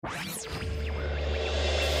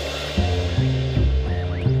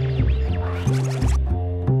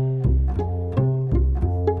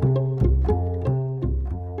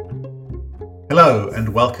Hello and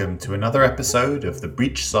welcome to another episode of the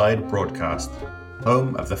Breachside Broadcast,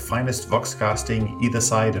 home of the finest voxcasting either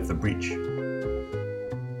side of the breach.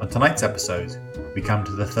 On tonight's episode, we come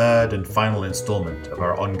to the third and final installment of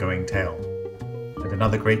our ongoing tale, and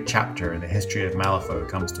another great chapter in the history of Malifaux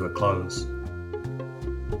comes to a close.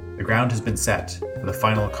 The ground has been set for the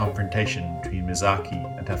final confrontation between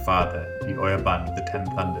Mizaki and her father, the Oyabun of the Ten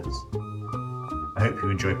Thunders. I hope you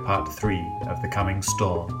enjoy part 3 of The Coming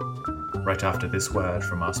Storm, right after this word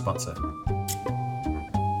from our sponsor.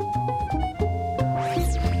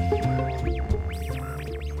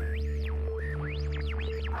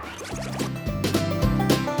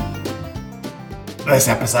 This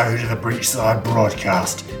episode of the Breachside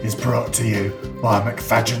Broadcast is brought to you by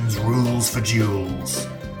McFadgen's Rules for Duels,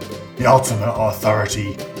 the ultimate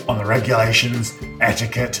authority on the regulations,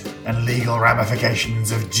 etiquette, and legal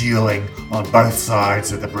ramifications of dueling on both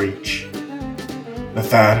sides of the breach. The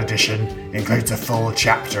third edition includes a full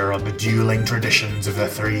chapter on the dueling traditions of the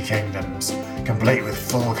Three Kingdoms, complete with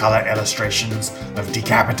full-colour illustrations of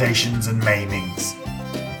decapitations and maimings.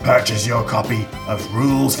 Purchase your copy of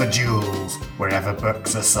Rules for Duels wherever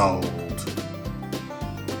books are sold.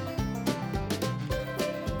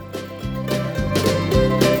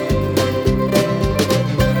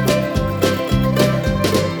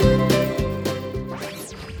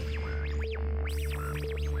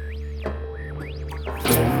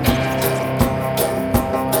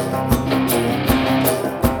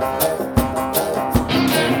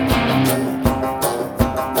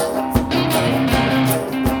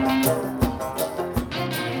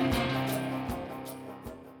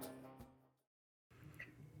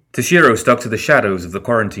 Toshiro stuck to the shadows of the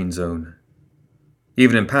quarantine zone.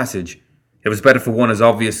 Even in passage, it was better for one as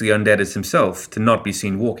obviously undead as himself to not be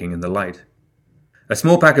seen walking in the light. A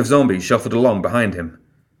small pack of zombies shuffled along behind him,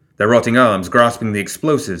 their rotting arms grasping the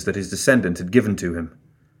explosives that his descendant had given to him.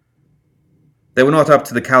 They were not up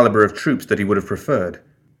to the caliber of troops that he would have preferred,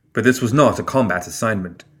 but this was not a combat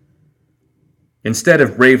assignment. Instead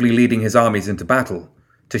of bravely leading his armies into battle,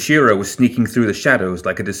 Toshiro was sneaking through the shadows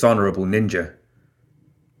like a dishonorable ninja.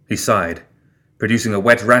 He sighed, producing a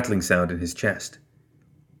wet rattling sound in his chest.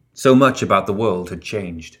 So much about the world had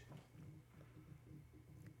changed.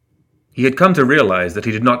 He had come to realize that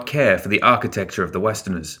he did not care for the architecture of the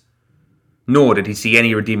Westerners, nor did he see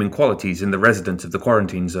any redeeming qualities in the residents of the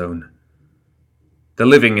quarantine zone. The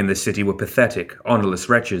living in this city were pathetic, honorless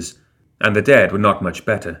wretches, and the dead were not much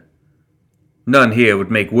better. None here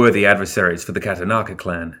would make worthy adversaries for the Katanaka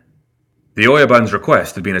clan. The Oyabun's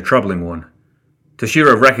request had been a troubling one.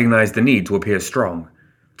 Toshiro recognized the need to appear strong,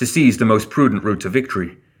 to seize the most prudent route to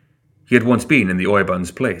victory. He had once been in the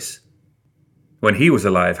Oyabun's place. When he was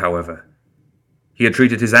alive, however, he had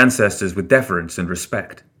treated his ancestors with deference and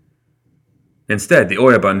respect. Instead, the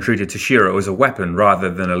Oyabun treated Toshiro as a weapon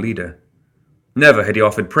rather than a leader. Never had he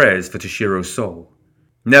offered prayers for Toshiro's soul.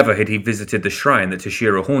 Never had he visited the shrine that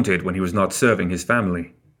Toshiro haunted when he was not serving his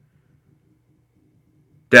family.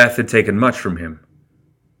 Death had taken much from him,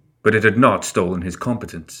 but it had not stolen his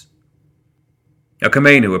competence. A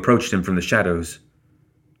Kamenu approached him from the shadows.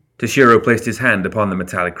 Toshiro placed his hand upon the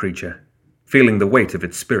metallic creature, feeling the weight of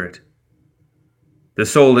its spirit. The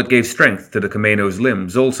soul that gave strength to the Kamenu's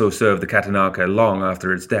limbs also served the Katanaka long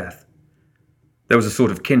after its death. There was a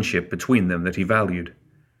sort of kinship between them that he valued.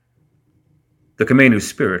 The Kamenu's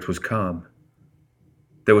spirit was calm.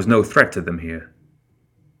 There was no threat to them here.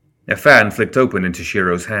 A fan flicked open in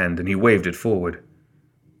Toshiro's hand, and he waved it forward.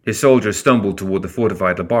 His soldiers stumbled toward the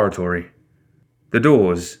fortified laboratory. The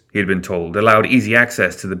doors, he had been told, allowed easy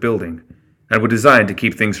access to the building, and were designed to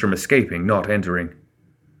keep things from escaping, not entering.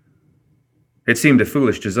 It seemed a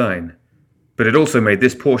foolish design, but it also made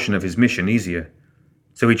this portion of his mission easier,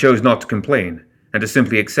 so he chose not to complain, and to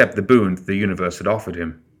simply accept the boon that the universe had offered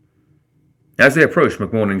him. As they approached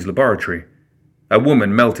McMorning's laboratory, a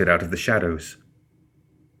woman melted out of the shadows.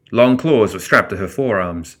 Long claws were strapped to her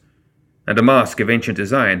forearms, and a mask of ancient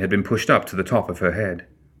design had been pushed up to the top of her head.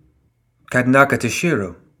 "Katanaka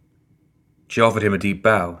Toshiro." She offered him a deep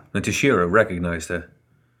bow, and Toshiro recognized her.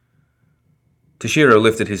 Toshiro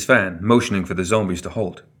lifted his fan, motioning for the zombies to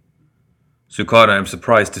halt. "Sukada, I am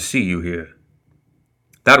surprised to see you here."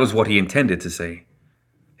 That was what he intended to say.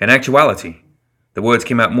 In actuality, the words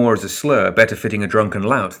came out more as a slur, better fitting a drunken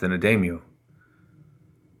lout than a daimyo.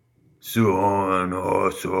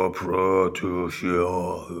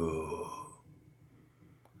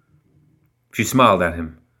 She smiled at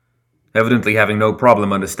him, evidently having no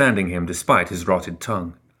problem understanding him despite his rotted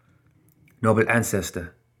tongue. "Noble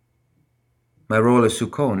ancestor, my role as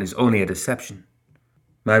Sukon is only a deception.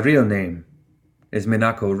 My real name is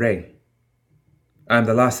Minako Rei. I am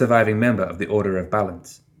the last surviving member of the Order of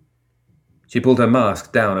Balance. She pulled her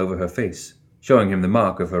mask down over her face, showing him the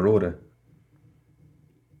mark of her order.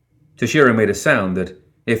 Toshiro made a sound that,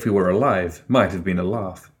 if he were alive, might have been a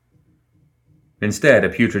laugh. Instead, a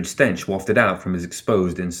putrid stench wafted out from his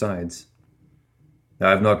exposed insides.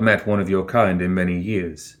 I have not met one of your kind in many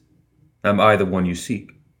years. Am I the one you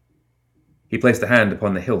seek? He placed a hand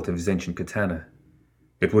upon the hilt of his ancient katana.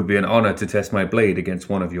 It would be an honor to test my blade against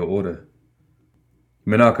one of your order.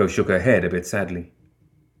 Minako shook her head a bit sadly.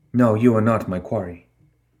 No, you are not my quarry.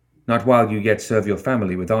 Not while you yet serve your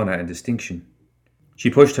family with honor and distinction. She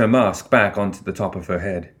pushed her mask back onto the top of her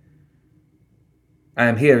head. I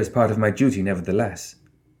am here as part of my duty nevertheless.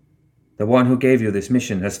 The one who gave you this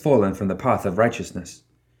mission has fallen from the path of righteousness.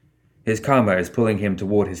 His karma is pulling him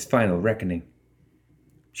toward his final reckoning.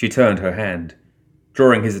 She turned her hand,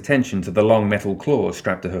 drawing his attention to the long metal claws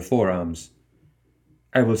strapped to her forearms.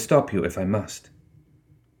 I will stop you if I must.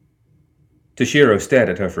 Toshiro stared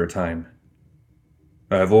at her for a time.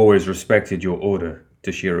 I have always respected your order,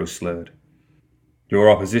 Toshiro slurred.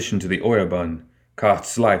 Your opposition to the Oyabun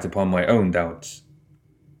casts light upon my own doubts.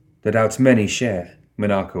 The doubts many share,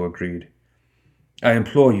 Minako agreed. I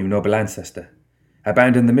implore you, noble ancestor,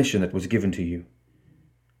 abandon the mission that was given to you.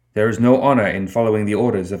 There is no honor in following the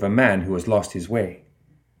orders of a man who has lost his way,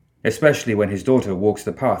 especially when his daughter walks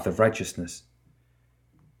the path of righteousness.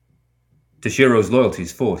 Toshiro's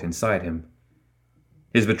loyalties fought inside him.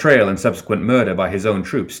 His betrayal and subsequent murder by his own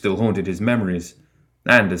troops still haunted his memories,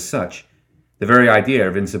 and as such, the very idea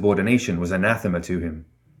of insubordination was anathema to him.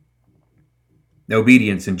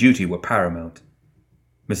 Obedience and duty were paramount.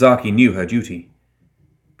 Misaki knew her duty,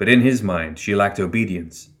 but in his mind she lacked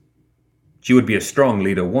obedience. She would be a strong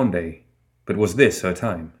leader one day, but was this her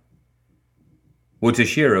time? Would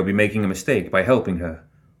Toshiro be making a mistake by helping her,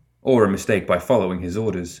 or a mistake by following his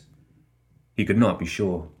orders? He could not be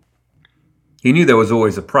sure. He knew there was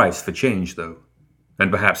always a price for change, though,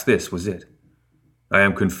 and perhaps this was it. I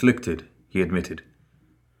am conflicted, he admitted,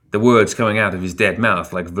 the words coming out of his dead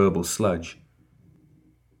mouth like verbal sludge.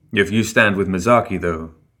 If you stand with Misaki,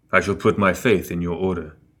 though, I shall put my faith in your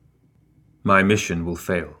order. My mission will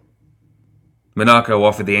fail. Minako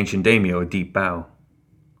offered the ancient daimyo a deep bow.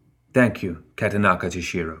 Thank you, Katanaka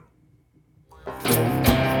Toshiro.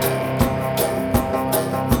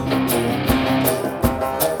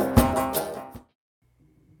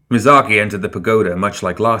 Misaki entered the pagoda much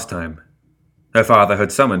like last time. Her father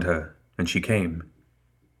had summoned her, and she came.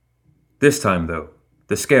 This time, though,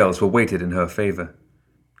 the scales were weighted in her favor.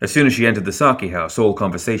 As soon as she entered the sake house, all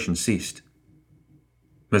conversation ceased.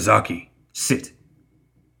 Misaki, sit.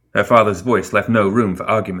 Her father's voice left no room for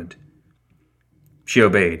argument. She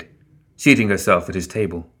obeyed, seating herself at his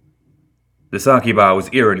table. The sake bar was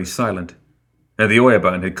eerily silent, and the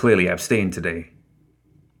Oyabun had clearly abstained today.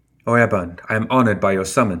 Oyabun, I am honored by your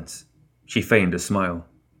summons. She feigned a smile.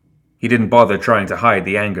 He didn't bother trying to hide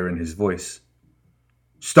the anger in his voice.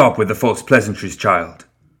 Stop with the false pleasantries, child.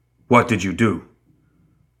 What did you do?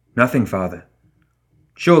 Nothing, father.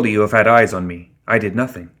 Surely you have had eyes on me. I did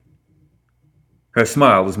nothing. Her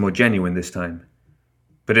smile was more genuine this time,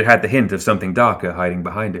 but it had the hint of something darker hiding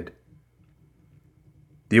behind it.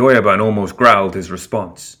 The Oyabun almost growled his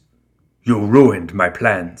response. You ruined my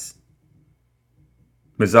plans.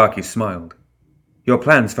 Misaki smiled. Your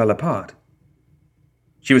plans fell apart.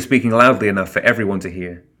 She was speaking loudly enough for everyone to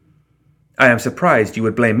hear. I am surprised you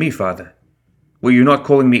would blame me, father. Were you not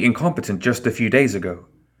calling me incompetent just a few days ago?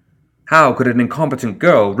 How could an incompetent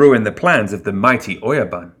girl ruin the plans of the mighty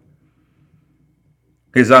Oyabun?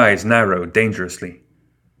 His eyes narrowed dangerously.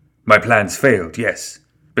 My plans failed, yes,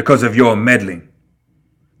 because of your meddling.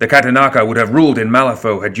 The Katanaka would have ruled in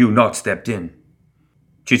Malifaux had you not stepped in.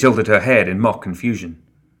 She tilted her head in mock confusion.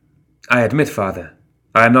 I admit, father,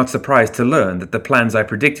 I am not surprised to learn that the plans I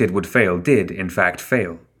predicted would fail did, in fact,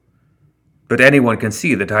 fail. But anyone can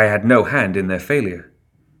see that I had no hand in their failure.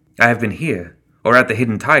 I have been here, or at the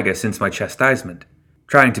Hidden Tiger since my chastisement,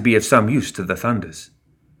 trying to be of some use to the Thunders.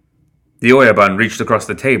 The Oyabun reached across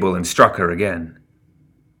the table and struck her again.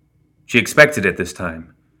 She expected it this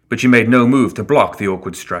time, but she made no move to block the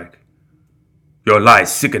awkward strike. Your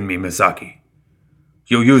lies sicken me, Misaki.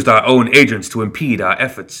 You used our own agents to impede our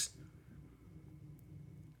efforts.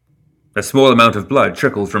 A small amount of blood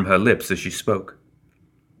trickled from her lips as she spoke.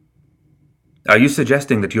 Are you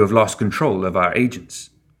suggesting that you have lost control of our agents?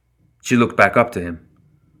 She looked back up to him,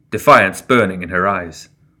 defiance burning in her eyes.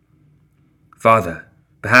 Father,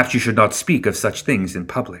 perhaps you should not speak of such things in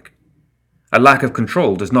public. A lack of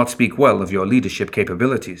control does not speak well of your leadership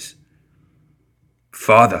capabilities.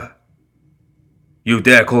 Father, you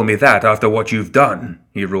dare call me that after what you've done,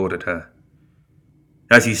 he roared at her.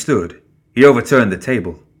 As he stood, he overturned the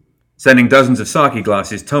table, sending dozens of sake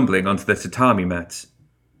glasses tumbling onto the tatami mats.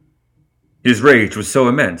 His rage was so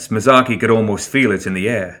immense, Mizaki could almost feel it in the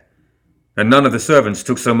air, and none of the servants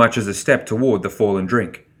took so much as a step toward the fallen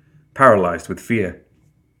drink, paralyzed with fear.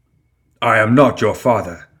 "I am not your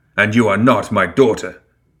father, and you are not my daughter.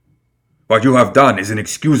 What you have done is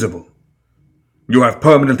inexcusable. You have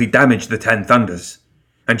permanently damaged the Ten Thunders,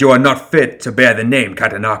 and you are not fit to bear the name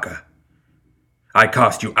Katanaka. I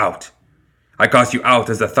cast you out. I cast you out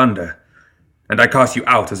as a thunder, and I cast you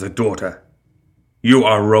out as a daughter. You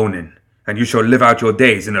are Ronin, and you shall live out your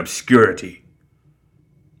days in obscurity."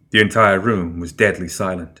 The entire room was deadly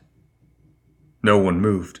silent. No one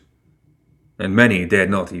moved, and many dared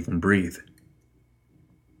not even breathe.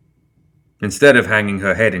 Instead of hanging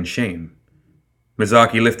her head in shame,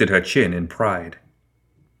 Mizaki lifted her chin in pride.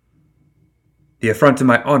 "The affront to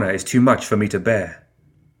my honor is too much for me to bear.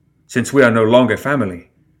 Since we are no longer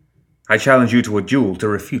family, I challenge you to a duel to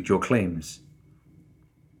refute your claims."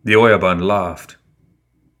 The Oyabun laughed.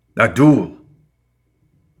 "A duel?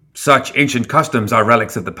 Such ancient customs are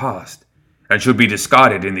relics of the past, and should be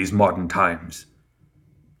discarded in these modern times.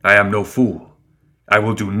 I am no fool. I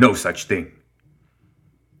will do no such thing."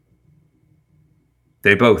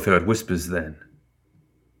 They both heard whispers then.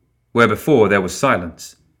 Where before there was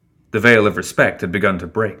silence, the veil of respect had begun to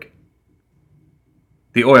break.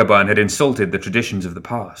 The Oyabun had insulted the traditions of the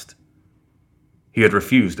past. He had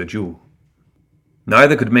refused a duel.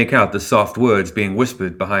 Neither could make out the soft words being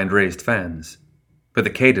whispered behind raised fans, but the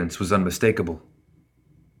cadence was unmistakable.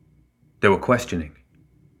 They were questioning.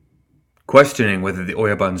 Questioning whether the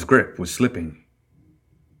Oyabun's grip was slipping.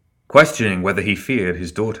 Questioning whether he feared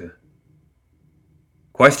his daughter.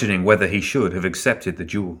 Questioning whether he should have accepted the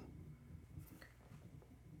duel.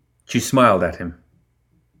 She smiled at him.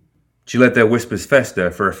 She let their whispers fester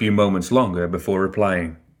for a few moments longer before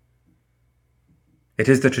replying. "It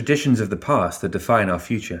is the traditions of the past that define our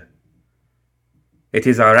future. It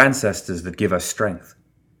is our ancestors that give us strength.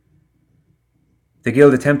 The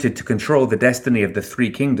guild attempted to control the destiny of the three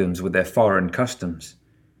kingdoms with their foreign customs,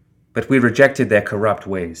 but we rejected their corrupt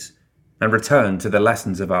ways and returned to the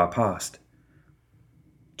lessons of our past.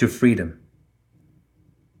 To freedom.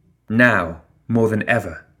 Now, more than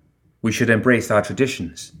ever, we should embrace our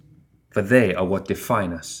traditions, for they are what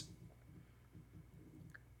define us."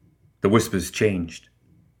 The whispers changed.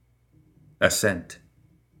 Assent.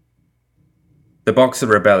 The Boxer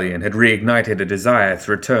Rebellion had reignited a desire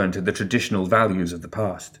to return to the traditional values of the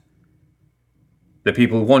past. The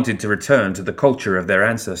people wanted to return to the culture of their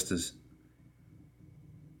ancestors.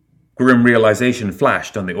 Grim realization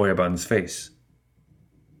flashed on the Oyabun's face.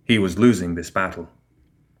 He was losing this battle.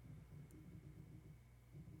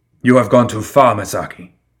 "You have gone too far,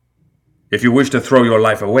 Mizaki. If you wish to throw your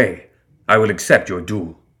life away, I will accept your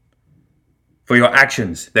duel. For your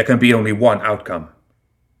actions, there can be only one outcome.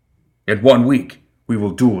 In 1 week, we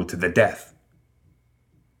will duel to the death."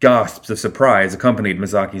 Gasps of surprise accompanied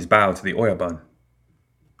Mizaki's bow to the Oyabun.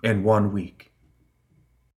 In 1 week.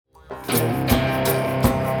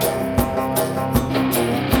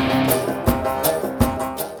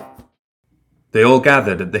 They all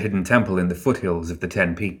gathered at the hidden temple in the foothills of the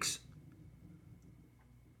 10 Peaks.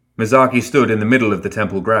 Mizaki stood in the middle of the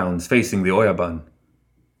temple grounds, facing the Oyabun.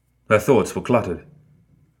 Her thoughts were cluttered.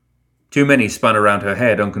 Too many spun around her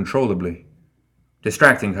head uncontrollably,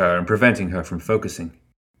 distracting her and preventing her from focusing.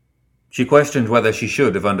 She questioned whether she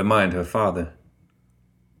should have undermined her father,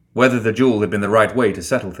 whether the duel had been the right way to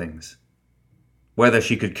settle things, whether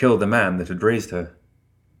she could kill the man that had raised her.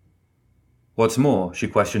 What's more, she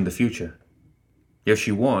questioned the future. If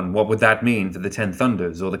she won, what would that mean for the Ten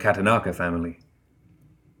Thunders or the Katanaka family?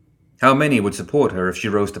 How many would support her if she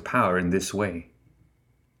rose to power in this way?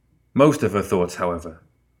 Most of her thoughts, however,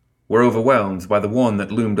 were overwhelmed by the one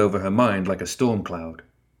that loomed over her mind like a storm cloud.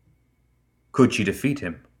 Could she defeat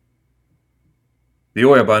him? The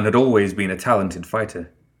Oyabun had always been a talented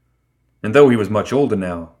fighter, and though he was much older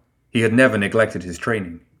now, he had never neglected his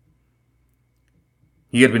training.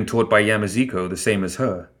 He had been taught by Yamaziko the same as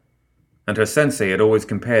her, and her sensei had always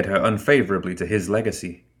compared her unfavorably to his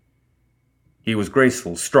legacy. He was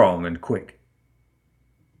graceful, strong, and quick.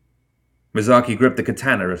 Mizaki gripped the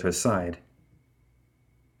katana at her side.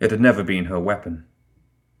 It had never been her weapon.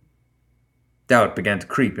 Doubt began to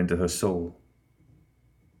creep into her soul.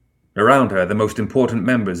 Around her, the most important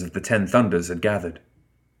members of the Ten Thunders had gathered.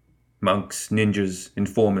 Monks, ninjas,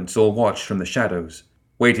 informants all watched from the shadows,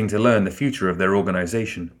 waiting to learn the future of their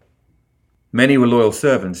organization. Many were loyal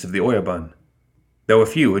servants of the Oyabun, though a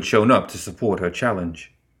few had shown up to support her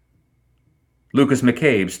challenge. Lucas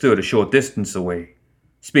McCabe stood a short distance away,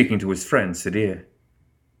 speaking to his friend Sadir.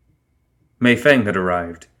 Mei Feng had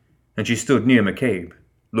arrived, and she stood near McCabe,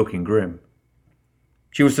 looking grim.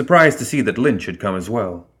 She was surprised to see that Lynch had come as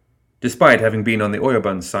well, despite having been on the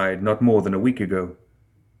Oyabun side not more than a week ago.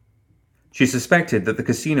 She suspected that the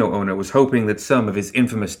casino owner was hoping that some of his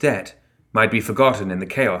infamous debt might be forgotten in the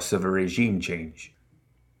chaos of a regime change.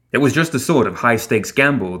 It was just the sort of high-stakes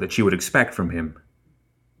gamble that she would expect from him.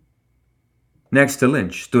 Next to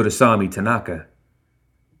Lynch stood Asami Tanaka.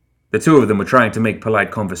 The two of them were trying to make polite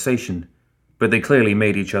conversation, but they clearly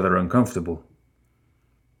made each other uncomfortable.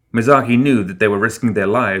 Mizaki knew that they were risking their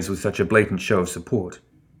lives with such a blatant show of support,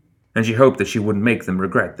 and she hoped that she wouldn't make them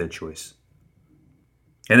regret their choice.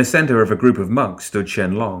 In the center of a group of monks stood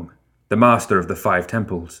Shen Long, the master of the 5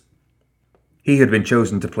 temples. He had been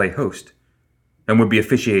chosen to play host, and would be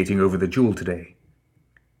officiating over the duel today.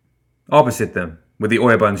 Opposite them were the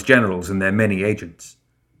Oyabun's generals and their many agents.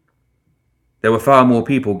 There were far more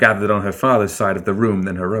people gathered on her father's side of the room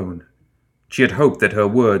than her own. She had hoped that her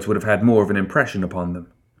words would have had more of an impression upon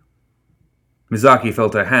them. Mizaki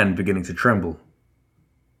felt her hand beginning to tremble.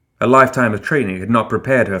 A lifetime of training had not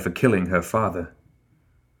prepared her for killing her father.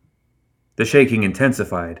 The shaking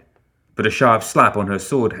intensified, but a sharp slap on her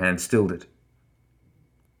sword hand stilled it.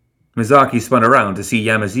 Mizaki spun around to see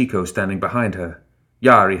Yamaziko standing behind her,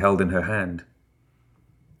 Yari held in her hand.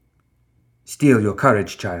 "Steel your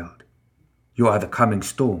courage, child. You are the coming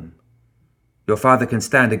storm. Your father can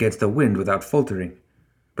stand against the wind without faltering,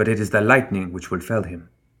 but it is the lightning which will fell him."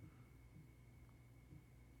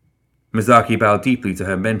 Mizaki bowed deeply to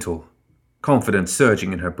her mentor, confidence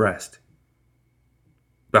surging in her breast.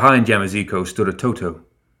 Behind Yamaziko stood a Toto,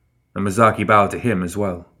 and Mizaki bowed to him as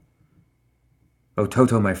well. "Oh,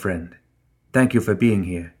 Toto, my friend, thank you for being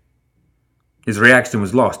here." His reaction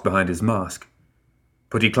was lost behind his mask,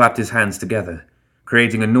 but he clapped his hands together,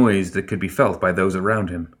 creating a noise that could be felt by those around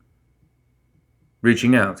him.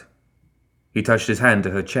 Reaching out, he touched his hand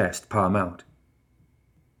to her chest, palm out.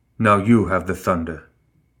 "Now you have the thunder."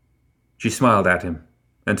 She smiled at him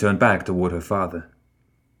and turned back toward her father.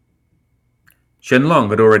 Shenlong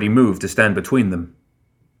had already moved to stand between them.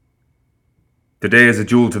 "Today is a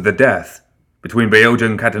duel to the death between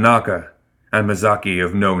Ryojin Katanaka and Mizaki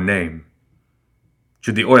of no name.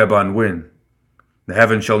 Should the Oyabun win, the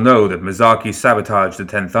heavens shall know that Mizaki sabotaged the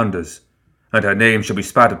 10 Thunders, and her name shall be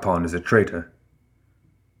spat upon as a traitor.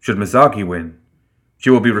 Should Mizaki win,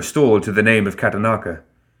 she will be restored to the name of Katanaka,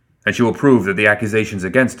 and she will prove that the accusations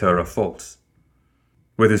against her are false."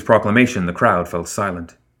 With his proclamation, the crowd fell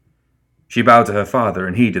silent. She bowed to her father,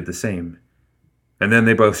 and he did the same, and then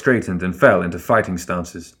they both straightened and fell into fighting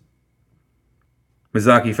stances.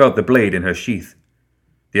 Mizaki felt the blade in her sheath,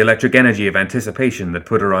 the electric energy of anticipation that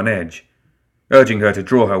put her on edge, urging her to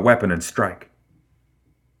draw her weapon and strike.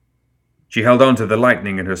 She held on to the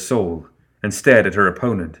lightning in her soul and stared at her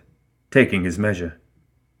opponent, taking his measure.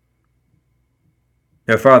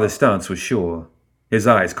 Her father's stance was sure, his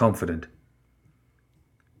eyes confident.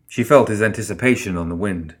 She felt his anticipation on the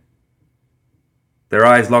wind. Their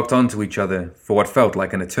eyes locked onto each other for what felt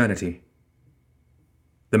like an eternity.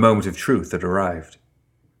 The moment of truth had arrived.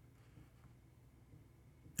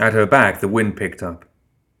 At her back, the wind picked up,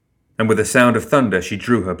 and with a sound of thunder, she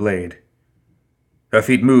drew her blade. Her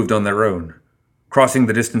feet moved on their own, crossing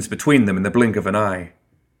the distance between them in the blink of an eye.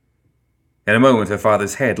 In a moment, her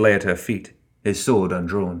father's head lay at her feet, his sword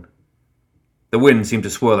undrawn. The wind seemed to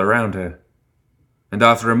swirl around her, and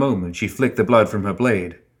after a moment, she flicked the blood from her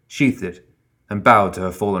blade, sheathed it, and bowed to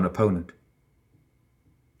her fallen opponent,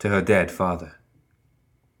 to her dead father.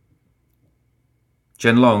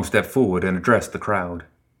 Shenlong stepped forward and addressed the crowd.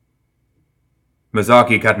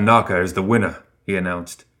 "Mizaki Katanaka is the winner," he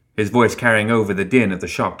announced, his voice carrying over the din of the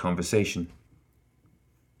shocked conversation.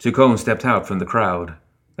 Tsukone stepped out from the crowd,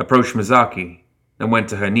 approached Mizaki, and went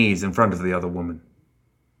to her knees in front of the other woman.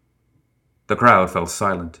 The crowd fell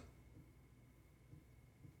silent.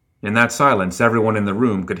 In that silence, everyone in the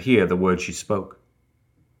room could hear the words she spoke.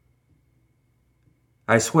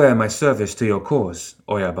 "I swear my service to your cause,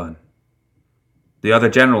 Oyabun." The other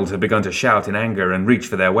generals had begun to shout in anger and reach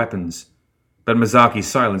for their weapons, but Mizaki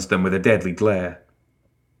silenced them with a deadly glare.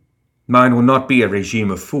 "Mine will not be a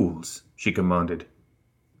regime of fools," she commanded.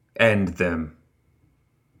 "End them."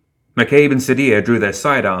 McCabe and Sadia drew their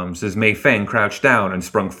sidearms as Mei Feng crouched down and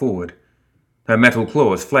sprung forward, her metal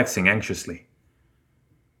claws flexing anxiously.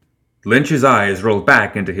 Lynch's eyes rolled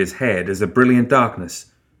back into his head as a brilliant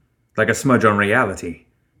darkness, like a smudge on reality,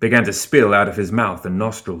 began to spill out of his mouth and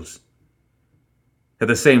nostrils. At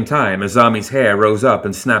the same time, Azami's hair rose up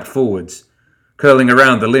and snapped forwards, curling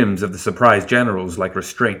around the limbs of the surprised generals like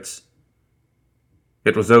restraints.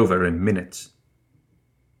 It was over in minutes.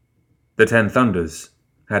 The 10 Thunders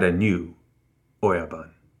had a new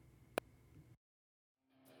Oyaban.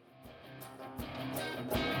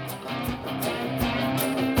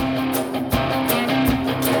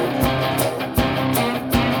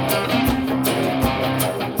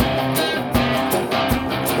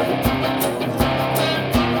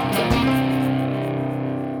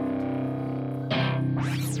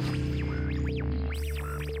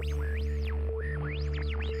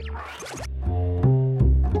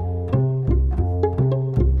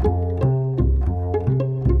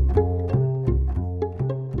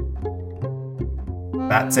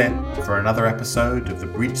 That's it for another episode of the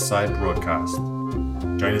Breachside Broadcast.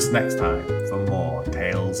 Join us next time for more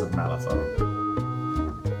Tales of Malifaux.